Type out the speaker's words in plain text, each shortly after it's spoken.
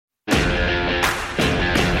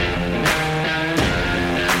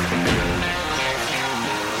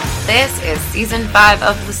This is Season 5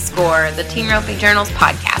 of The Score, the Team Roping Journal's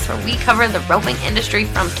podcast, where we cover the roping industry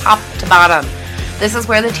from top to bottom. This is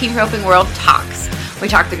where the team roping world talks. We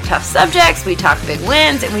talk through tough subjects, we talk big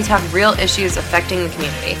wins, and we talk real issues affecting the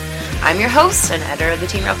community. I'm your host and editor of the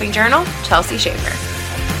Team Roping Journal, Chelsea Schaefer.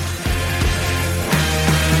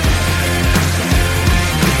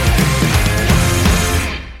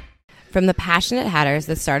 From the passionate hatters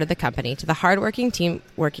that started the company to the hardworking team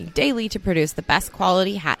working daily to produce the best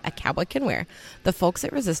quality hat a cowboy can wear, the folks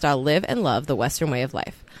at Resistol live and love the Western way of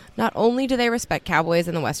life. Not only do they respect cowboys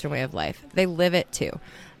and the Western way of life, they live it too.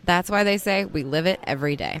 That's why they say we live it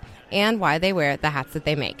every day, and why they wear the hats that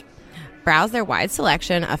they make. Browse their wide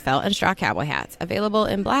selection of felt and straw cowboy hats, available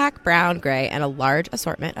in black, brown, gray, and a large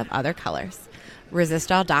assortment of other colors.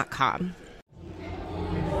 Resistol.com.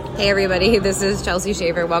 Hey everybody, this is Chelsea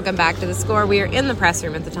Schaefer. Welcome back to The Score. We are in the press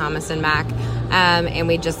room at the Thomas & Mack, and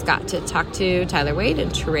we just got to talk to Tyler Wade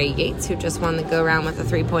and Trey Yates, who just won the go-round with a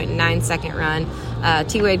 3.9 second run.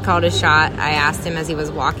 T-Wade called his shot. I asked him as he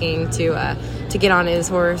was walking to get on his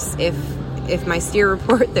horse if my steer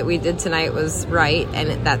report that we did tonight was right,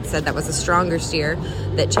 and that said that was a stronger steer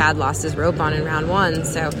that Chad lost his rope on in round one.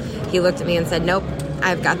 So he looked at me and said, nope,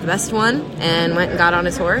 I've got the best one, and went and got on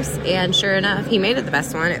his horse, and sure enough, he made it the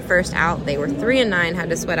best one. At first out, they were 3-9, had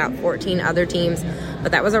to sweat out 14 other teams,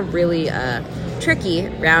 but that was a really tricky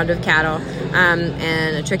round of cattle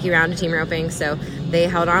and a tricky round of team roping, so they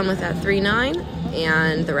held on with that 3-9,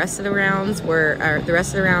 and the rest of the round,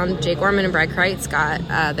 Jake Orman and Brad Kreitz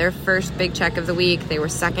got their first big check of the week. They were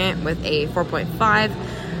second with a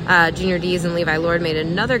 4.5. Junior Dees and Levi Lord made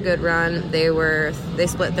another good run. They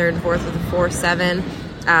split third and fourth with a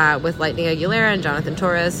 4-7 with Lightning Aguilera and Jonathan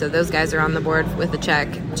Torres. So those guys are on the board with a check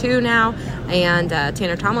 2 now. And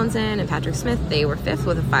Tanner Tomlinson and Patrick Smith, they were fifth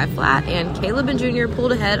with a 5 flat. And Caleb and Junior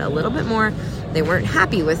pulled ahead a little bit more. They weren't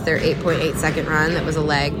happy with their 8.8 second run. That was a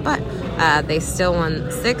leg, but they still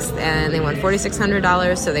won sixth, and they won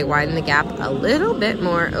 $4,600. So they widened the gap a little bit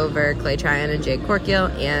more over Clay Tryon and Jake Corkill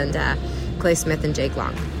and Clay Smith and Jake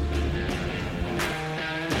Long.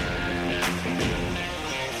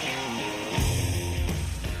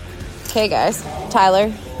 Okay, guys.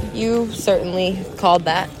 Tyler, you certainly called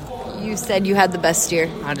that. You said you had the best steer.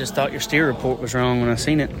 I just thought your steer report was wrong when I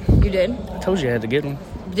seen it. You did? I told you I had the good one.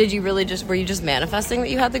 Did you really were you just manifesting that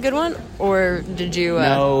you had the good one? Or did you...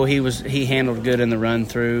 No, he handled good in the run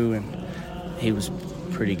through, and he was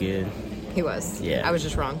pretty good. He was? Yeah. I was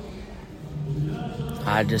just wrong.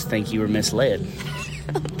 I just think you were misled.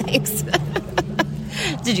 Thanks.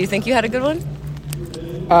 Did you think you had a good one?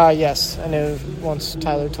 Yes, I knew once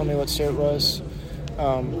Tyler told me what steer it was.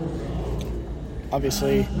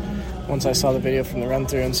 Obviously, once I saw the video from the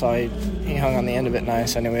run-through and saw he hung on the end of it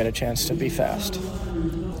nice, I knew we had a chance to be fast.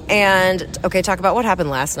 And, okay, talk about what happened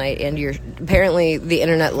last night. And apparently the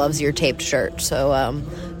internet loves your taped shirt, so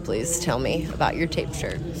please tell me about your taped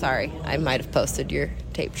shirt. Sorry, I might have posted your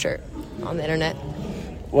taped shirt on the internet.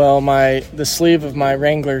 Well, the sleeve of my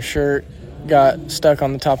Wrangler shirt got stuck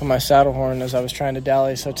on the top of my saddle horn as I was trying to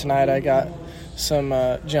dally, so tonight I got some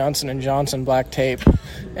Johnson & Johnson black tape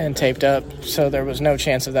and taped up, so there was no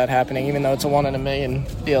chance of that happening. Even though it's a 1 in a million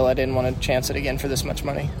deal, I didn't want to chance it again for this much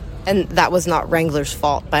money. And that was not Wrangler's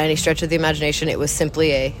fault by any stretch of the imagination. It was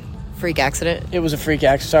simply a freak accident. It was a freak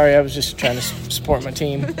accident. Sorry, I was just trying to support my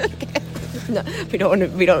team. Okay. No, we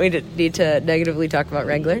don't need to negatively talk about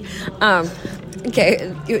Wrangler.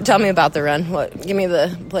 Okay, tell me about the run. Give me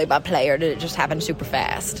the play-by-play, or did it just happen super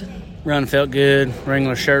fast? Run felt good.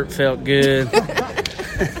 Wrangler shirt felt good.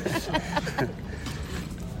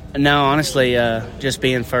 No, honestly, just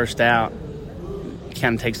being first out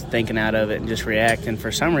kind of takes the thinking out of it and just react. And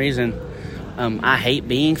for some reason, I hate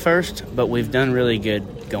being first, but we've done really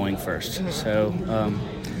good going first. Mm-hmm. So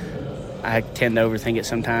I tend to overthink it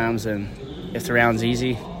sometimes, and if the round's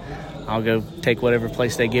easy, I'll go take whatever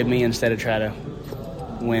place they give me instead of try to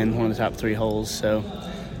win one of the top 3 holes. So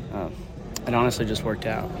it honestly just worked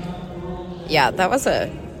out. Yeah, that was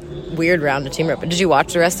a weird round of team roping. Did you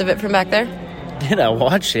watch the rest of it from back there? Did I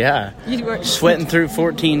watch? Yeah. You were sweating through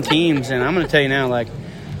 14 teams, and I'm going to tell you now, like,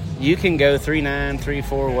 you can go 3-9,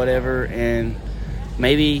 3-4, whatever, and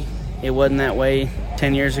maybe it wasn't that way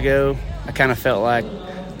 10 years ago. I kind of felt like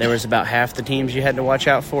there was about half the teams you had to watch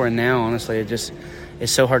out for, and now, honestly, it's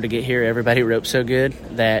so hard to get here. Everybody ropes so good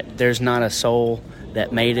that there's not a soul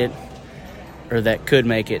that made it or that could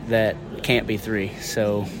make it that can't be 3.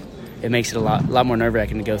 So it makes it a lot more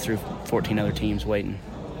nerve-wracking to go through 14 other teams waiting.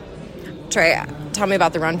 Trey, tell me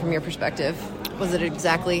about the run from your perspective. Was it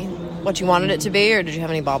exactly what you wanted it to be, or did you have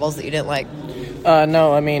any bobbles that you didn't like?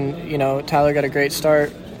 No, I mean, Tyler got a great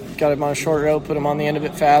start. got him on a short rope, put him on the end of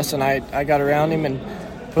it fast, and I got around him and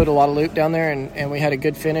put a lot of loop down there, and we had a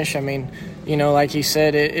good finish. I mean, like he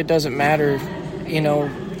said, it doesn't matter, when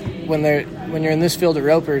you're in this field of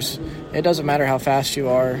ropers, it doesn't matter how fast you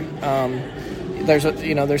are.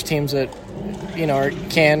 There's teams that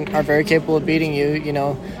are very capable of beating you.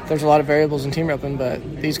 There's a lot of variables in team roping,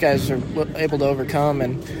 but these guys are able to overcome,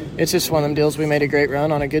 and it's just one of them deals. We made a great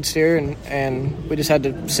run on a good steer, and we just had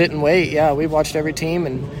to sit and wait. Yeah, we watched every team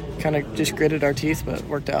and kind of just gritted our teeth, but it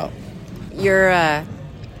worked out.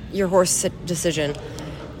 Your horse decision,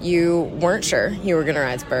 you weren't sure you were going to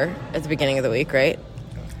ride Spur at the beginning of the week, right?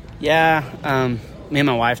 Yeah, me and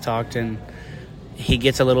my wife talked, and he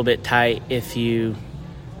gets a little bit tight if you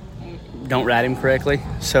don't ride him correctly.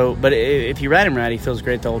 But if you ride him right, he feels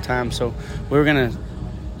great the whole time. So we were going to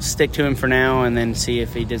stick to him for now and then see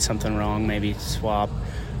if he did something wrong, maybe swap.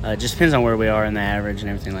 Just depends on where we are in the average and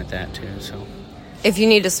everything like that too. So, if you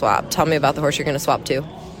need to swap, tell me about the horse you're going to swap to.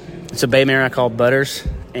 It's a bay mare I call Butters,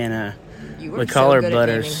 and we call her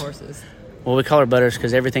Butters. Well, we call her Butters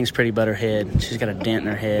because everything's pretty butterhead. She's got a dent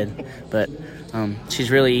in her head, but she's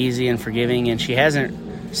really easy and forgiving, and she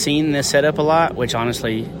hasn't seen this setup a lot, which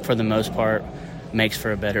honestly, for the most part, makes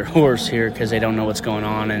for a better horse here because they don't know what's going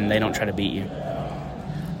on and they don't try to beat you.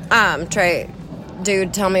 Trey,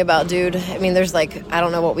 Dude, tell me about Dude. I mean, there's I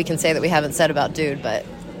don't know what we can say that we haven't said about Dude, but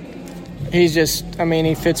he's just,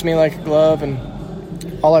 he fits me like a glove, and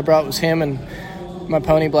all I brought was him and my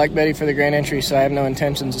pony Black Betty for the Grand Entry, so I have no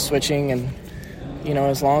intentions of switching. And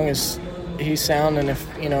as long as he's sound, and if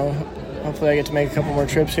hopefully I get to make a couple more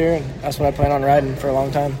trips here, and that's what I plan on riding for a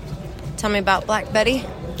long time. Tell me about Black Betty.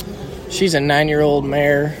 She's a 9-year-old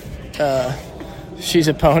mare. She's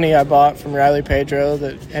a pony I bought from Riley Pedro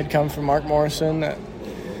that had come from Mark Morrison that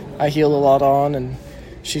I heeled a lot on, and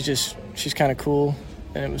she's kind of cool,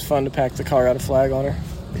 and it was fun to pack the Colorado flag on her,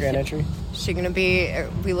 the Grand Entry. Is she going to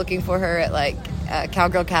be looking for her at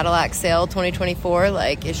Cowgirl Cadillac sale 2024?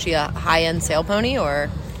 Is she a high-end sale pony, or?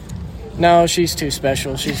 No, she's too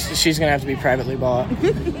special. She's going to have to be privately bought.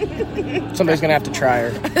 Somebody's going to have to try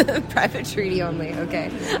her. Private treaty only.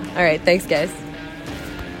 Okay. All right. Thanks, guys.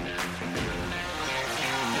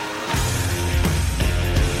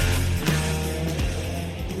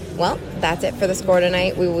 Well, that's it for the score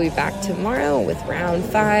tonight. We will be back tomorrow with round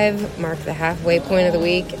 5, mark the halfway point of the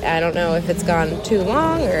week. I don't know if it's gone too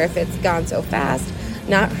long or if it's gone so fast.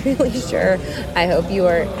 Not really sure. I hope you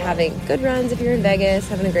are having good runs if you're in Vegas,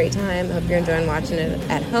 having a great time. I hope you're enjoying watching it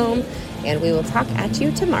at home, and we will talk at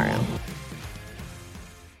you tomorrow.